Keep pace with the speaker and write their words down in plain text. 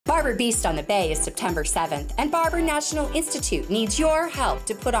Barber Beast on the Bay is September 7th, and Barber National Institute needs your help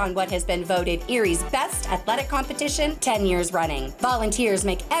to put on what has been voted Erie's best athletic competition 10 years running. Volunteers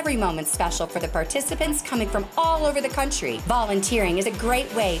make every moment special for the participants coming from all over the country. Volunteering is a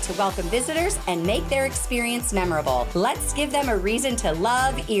great way to welcome visitors and make their experience memorable. Let's give them a reason to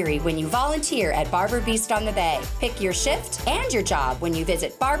love Erie when you volunteer at Barber Beast on the Bay. Pick your shift and your job when you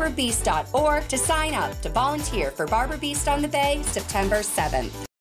visit barberbeast.org to sign up to volunteer for Barber Beast on the Bay September 7th.